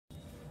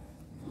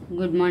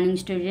Good morning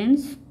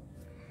students.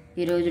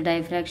 ఈరోజు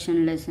diffraction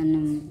lesson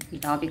ఈ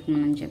topic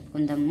మనం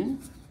చెప్పుకుందాము.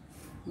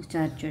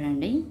 ఒకసారి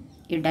చూడండి.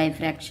 ఈ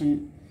డైఫ్రాక్షన్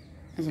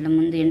అసలు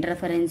ముందు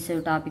ఇంటర్ఫరెన్స్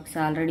టాపిక్స్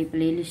ఆల్రెడీ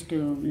ప్లేలిస్ట్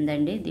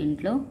ఉందండి.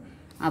 దీంట్లో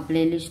ఆ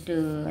ప్లేలిస్ట్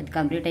అది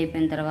కంప్లీట్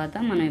అయిపోయిన తర్వాత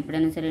మనం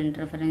ఎప్పుడైనా సరే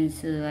ఇంటర్ఫరెన్స్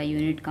ఆ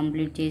యూనిట్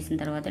కంప్లీట్ చేసిన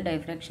తర్వాత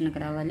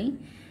డైఫ్రాక్షన్కి రావాలి.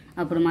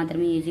 అప్పుడు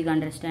మాత్రమే ఈజీగా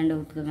అండర్స్టాండ్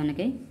అవుతుంది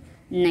మనకి.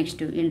 నెక్స్ట్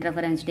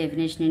ఇంటర్ఫరెన్స్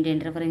డెఫినేషన్ ఏంటి,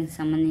 ఇంటర్ఫరెన్స్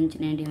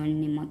సంబంధించినవి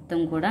ఇవన్నీ మొత్తం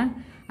కూడా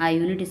ఆ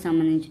యూనిట్కి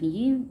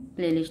సంబంధించినవి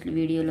ప్లేలిస్ట్లు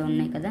వీడియోలో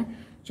ఉన్నాయి కదా,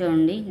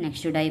 చూడండి.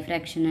 నెక్స్ట్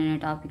డైఫ్రాక్షన్ అనే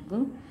టాపిక్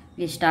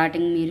ఈ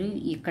స్టార్టింగ్ మీరు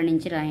ఇక్కడి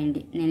నుంచి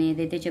రాయండి. నేను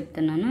ఏదైతే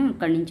చెప్తున్నానో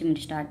అక్కడి నుంచి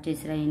మీరు స్టార్ట్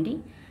చేసి రాయండి.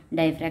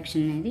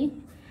 డైఫ్రాక్షన్ అనేది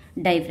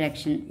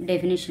డైఫ్రాక్షన్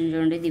డెఫినేషన్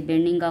చూడండి. The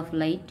bending of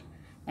light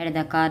at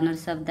the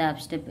corners of the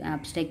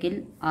obstacle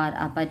are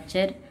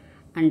aperture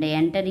and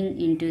entering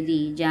in to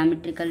the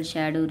geometrical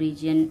shadow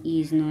region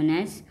is known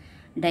as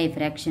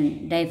diffraction.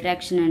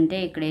 Diffraction అంటే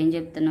ఇక్కడ ఏం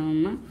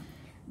చెప్తున్నామమ్మా,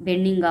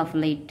 బెండింగ్ ఆఫ్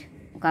లైట్.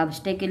 ఒక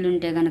obstacle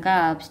ఉంటే కనుక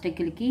ఆ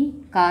అబ్స్టకిల్కి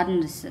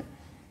corners,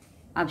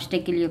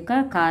 obstacle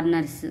యొక్క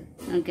corners,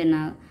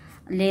 ఓకేనా,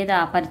 లేదా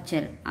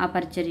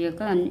అపర్చర్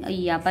యొక్క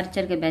ఈ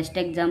అపర్చర్కి బెస్ట్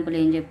ఎగ్జాంపుల్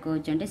ఏం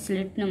చెప్పుకోవచ్చు అంటే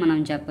స్లిట్ను మనం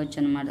చెప్పొచ్చు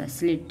అనమాట,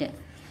 slit.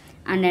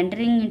 And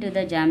entering in to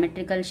the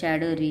geometrical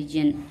shadow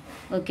region,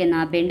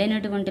 ఓకేనా. బెండ్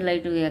అయినటువంటి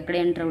లైట్ ఎక్కడ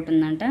ఎంటర్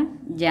అవుతుందంట,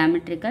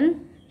 జామెట్రికల్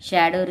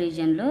షాడో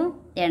రీజియన్లో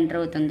ఎంటర్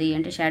అవుతుంది,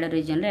 అంటే షాడో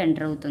రీజియన్లో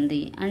ఎంటర్ అవుతుంది.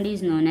 And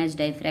is known as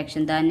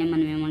diffraction. దాన్నే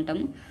మనం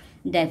ఏమంటాము,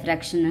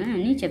 డైఫ్రాక్షన్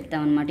అని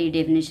చెప్తామన్నమాట. ఈ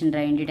డెఫినేషన్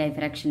రాయండి,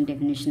 డైఫ్రాక్షన్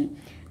డెఫినేషన్.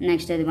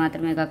 నెక్స్ట్ అది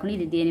మాత్రమే కాకుండా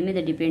ఇది దేని మీద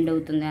డిపెండ్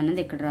అవుతుంది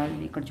అన్నది ఇక్కడ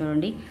ఇక్కడ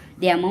చూడండి.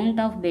 The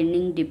amount of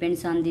bending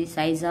depends on the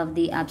size of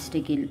the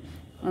obstacle.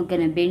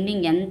 ఓకేనా,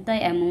 బెండింగ్ ఎంత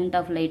అమౌంట్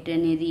ఆఫ్ లైట్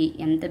అనేది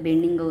ఎంత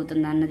బెండింగ్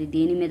అవుతుంది అన్నది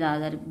దేని మీద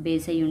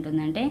బేస్ అయ్యి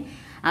ఉంటుందంటే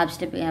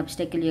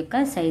ఆబ్స్టికల్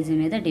యొక్క సైజు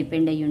మీద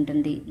డిపెండ్ అయ్యి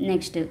ఉంటుంది.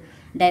 Next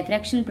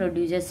diffraction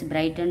produces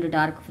bright and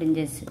dark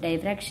fringes.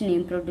 Diffraction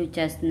ఏం ప్రొడ్యూస్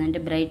చేస్తుందంటే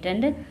బ్రైట్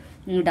అండ్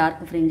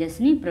డార్క్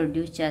ఫ్రింజెస్ని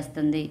ప్రొడ్యూస్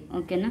చేస్తుంది,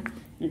 ఓకేనా.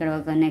 ఇక్కడ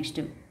ఒక next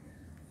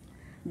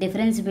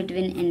difference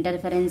between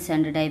interference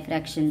and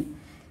diffraction.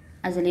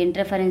 అసలు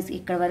ఇంటర్ఫరెన్స్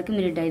ఇక్కడ వరకు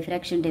మీరు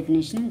డైఫ్రాక్షన్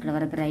డెఫినేషన్ ఇక్కడ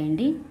వరకు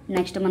రాయండి.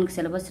 నెక్స్ట్ మనకు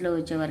సిలబస్లో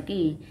వచ్చేవరకు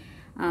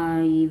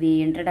ఇవి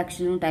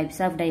ఇంట్రడక్షన్,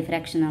 టైప్స్ ఆఫ్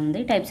డైఫ్రాక్షన్ ఉంది.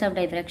 టైప్స్ ఆఫ్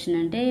డైఫ్రాక్షన్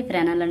అంటే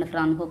ఫ్రెనెల్ అండ్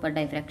ఫ్రాన్హోఫర్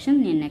డైఫ్రాక్షన్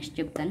నేను నెక్స్ట్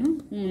చెప్తాను.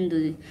 ముందు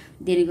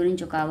దీని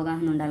గురించి ఒక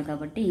అవగాహన ఉండాలి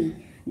కాబట్టి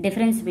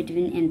difference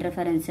between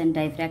interference and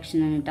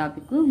diffraction అనే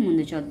టాపిక్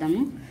ముందు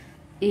చూద్దాము.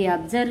 ఈ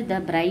observe the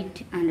bright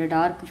and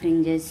dark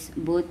fringes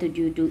both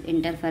due to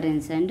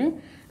interference and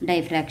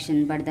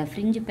diffraction but the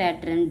fringe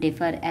pattern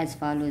differ as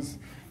follows.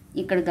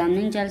 ఇక్కడ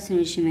గమనించాల్సిన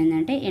విషయం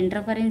ఏంటంటే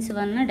ఇంటర్ఫరెన్స్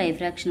వలన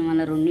డైఫ్రాక్షన్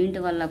వల్ల రెండింటి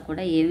వల్ల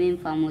కూడా ఏమేమి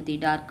ఫామ్ అవుతాయి,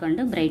 dark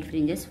and bright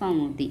fringes form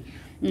అవుతాయి.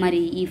 మరి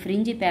ఈ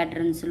ఫ్రింజ్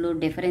ప్యాటర్న్స్లో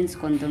డిఫరెన్స్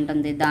కొంత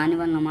ఉంటుంది,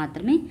 దానివల్ల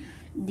మాత్రమే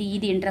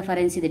ఇది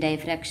ఇంటర్ఫరెన్స్ ఇది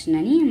డైఫ్రాక్షన్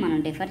అని మనం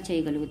డిఫర్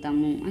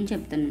చేయగలుగుతాము అని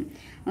చెప్తున్నాం.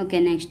 ఓకే,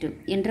 నెక్స్ట్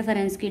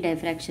ఇంటర్ఫరెన్స్కి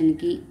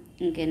డైఫ్రాక్షన్కి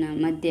ఇంకేనా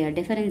మధ్య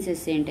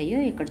డిఫరెన్సెస్ ఏంటయ్యో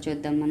ఇక్కడ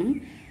చూద్దాం మనం.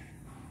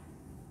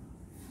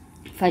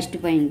 First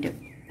point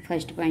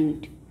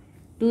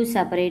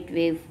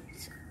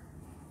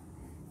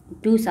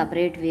two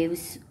separate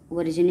waves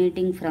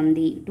originating from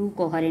the two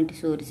coherent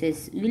sources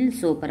will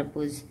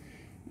superpose.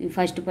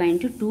 First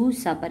point, two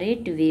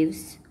separate waves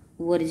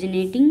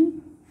originating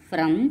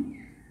from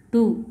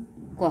two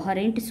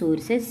coherent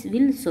sources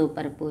will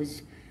superpose.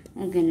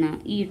 ఓకేనా,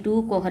 ఈ టూ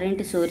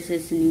కోహరెంట్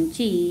సోర్సెస్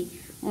నుంచి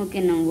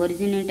ఓకేనా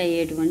originate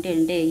అయ్యేటువంటి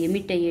అంటే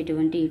ఎమిట్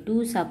అయ్యేటువంటి టూ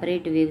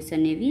సపరేట్ వేవ్స్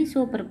అనేవి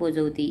superpose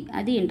అవుతాయి,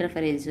 అది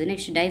ఇంటర్ఫరెన్స్.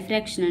 నెక్స్ట్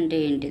డైఫ్రాక్షన్ అంటే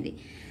ఏంటిది,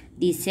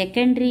 the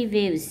secondary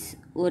waves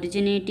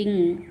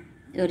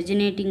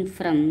originating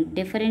from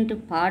different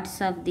parts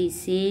of the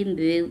same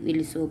wave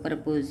will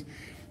superpose.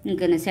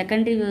 ఇంకా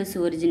secondary waves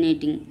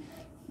originating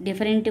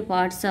different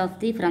parts of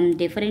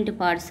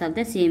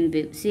the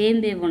same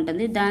wave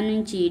ఉంటుంది, దాని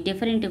నుంచి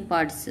డిఫరెంట్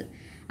పార్ట్స్,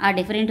 ఆ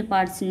డిఫరెంట్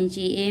పార్ట్స్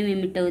నుంచి ఏం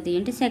ఎమిట్ అవుతాయి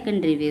అంటే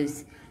సెకండరీ వేవ్స్.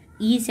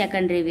 ఈ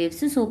సెకండరీ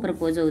వేవ్స్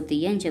సూపర్పోజ్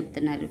అవుతాయి అని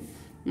చెప్తున్నారు,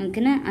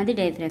 ఓకేనా. అది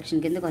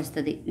డైఫ్రాక్షన్ కిందకు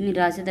వస్తుంది. మీరు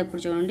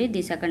రాసేటప్పుడు చూడండి,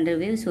 the secondary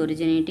waves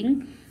originating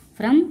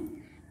from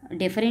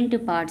different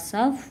parts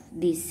of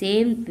the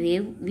same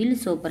wave will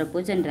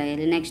superpose అని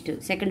రాయాలి. Next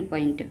second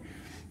point,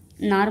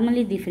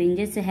 normally the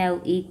fringes have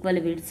equal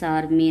widths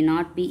are may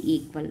not be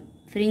equal.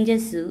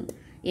 Fringes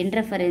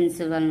interference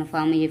వలన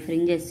ఫామ్ అయ్యే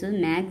fringes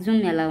maximum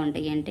ఎలా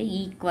ఉంటాయి అంటే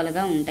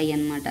ఈక్వల్గా ఉంటాయి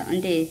అన్నమాట,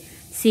 అంటే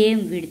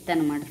సేమ్ విడ్త్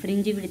అనమాట.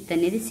 ఫ్రింజ్ విడ్త్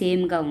అనేది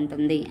సేమ్గా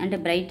ఉంటుంది, అంటే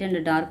బ్రైట్ అండ్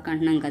డార్క్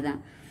అంటున్నాం కదా,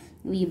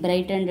 ఈ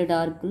బ్రైట్ అండ్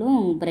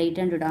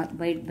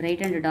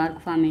డార్క్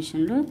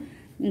ఫార్మేషన్లో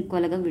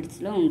ఈక్వల్గా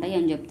విడ్త్స్లో ఉంటాయి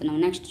అని చెప్తున్నాం.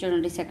 నెక్స్ట్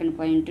చూడండి second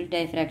point,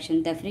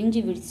 diffraction. The fringe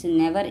widths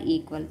never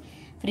equal.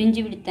 Fringe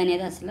width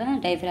అనేది అసలు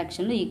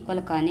డైఫ్రాక్షన్లో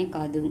ఈక్వల్ కానే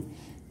కాదు.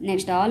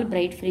 Next all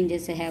bright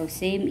fringes have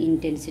same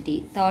intensity.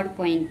 Third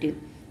point,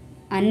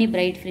 అన్ని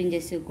బ్రైట్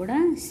ఫ్రింజెస్ కూడా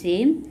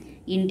సేమ్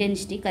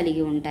ఇంటెన్సిటీ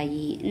కలిగి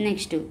ఉంటాయి.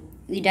 నెక్స్ట్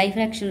ఈ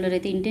డైఫ్రాక్షన్లో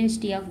అయితే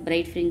intensity of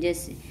bright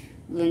fringes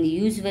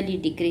usually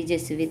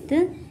decreases with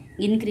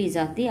increase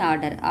of the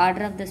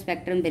order of the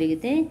spectrum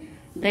పెరిగితే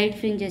బ్రైట్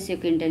ఫ్రింజెస్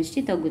యొక్క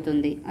ఇంటెన్సిటీ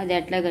తగ్గుతుంది. అది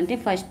ఎట్లాగంటే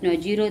ఫస్ట్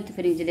 0th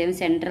ఫ్రింజ్ ఏమో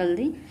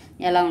సెంట్రల్ది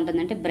ఎలా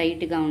ఉంటుందంటే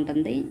బ్రైట్గా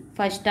ఉంటుంది.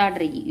 ఫస్ట్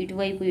ఆర్డర్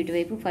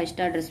ఇటువైపు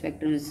ఫస్ట్ ఆర్డర్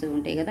స్పెక్ట్రమ్స్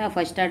ఉంటాయి కదా, ఆ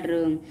ఫస్ట్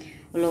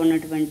ఆర్డర్లో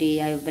ఉన్నటువంటి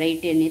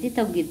బ్రైట్ అనేది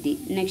తగ్గిద్ది.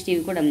 నెక్స్ట్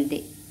ఇవి కూడా అంతే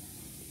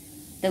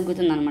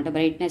తగ్గుతుంది అనమాట,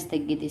 బ్రైట్నెస్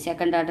తగ్గిద్ది.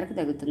 సెకండ్ ఆర్డర్కి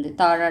తగ్గుతుంది,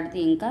 థర్డ్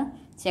ఆర్డర్కి ఇంకా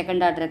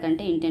సెకండ్ ఆర్డర్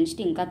కంటే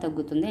ఇంటెన్సిటీ ఇంకా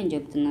తగ్గుతుంది అని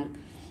చెప్తున్నారు.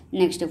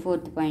 Next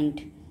 4th point,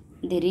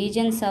 the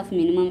reasons of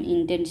minimum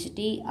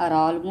intensity are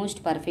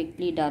almost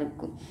perfectly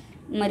dark.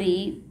 మరి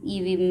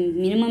ఇవి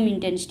మినిమం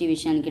ఇంటెన్సిటీ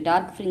విషయానికి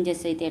డార్క్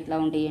ఫ్రింజెస్ అయితే ఎట్లా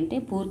ఉంటాయి అంటే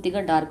పూర్తిగా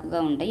డార్క్గా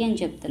ఉంటాయి అని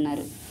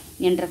చెప్తున్నారు.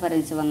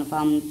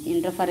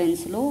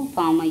 ఇంటర్ఫరెన్స్లో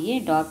ఫామ్ అయ్యే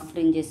డార్క్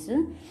ఫ్రింజెస్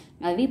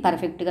అవి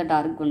పర్ఫెక్ట్గా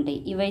డార్క్గా ఉంటాయి.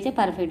 ఇవైతే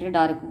పర్ఫెక్ట్గా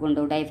డార్క్గా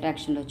ఉండవు.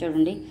 డైఫ్రాక్షన్లో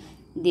చూడండి,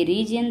 the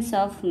regions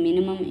of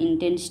minimum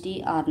intensity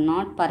are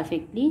not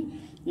perfectly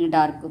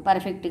dark,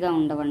 పర్ఫెక్ట్గా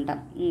ఉండవంట.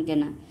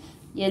 ఇంకేనా,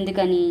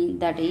 ఎందుకని?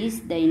 That is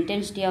the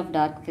intensity of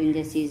dark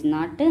fringes is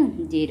not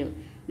 0.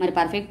 మరి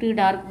పర్ఫెక్ట్గా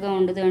డార్క్గా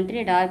ఉండదు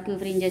అంటే డార్క్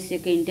ఫ్రింజెస్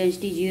యొక్క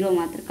ఇంటెన్సిటీ 0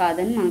 మాత్రం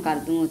కాదని మనకు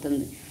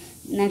అర్థమవుతుంది.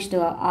 Next,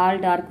 all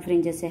dark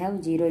fringes have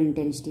 0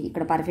 intensity.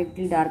 ఇక్కడ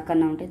పర్ఫెక్ట్లీ డార్క్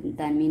అన్న ఉంటే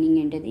దాని మీనింగ్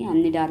ఏంటిది?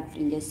 అన్ని డార్క్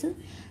ఫ్రింజెస్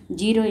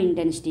 0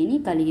 ఇంటెన్సిటీని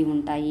కలిగి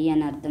ఉంటాయి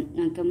అని అర్థం.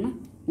 ఓకేమ్మా,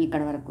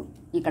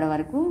 ఇక్కడ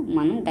వరకు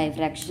మనం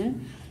diffraction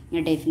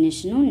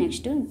definition,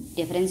 next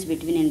difference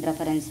between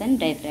interference and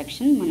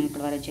diffraction మనం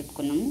ఇక్కడ వరకు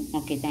చెప్పుకున్నాము.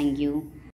 Okay, thank you.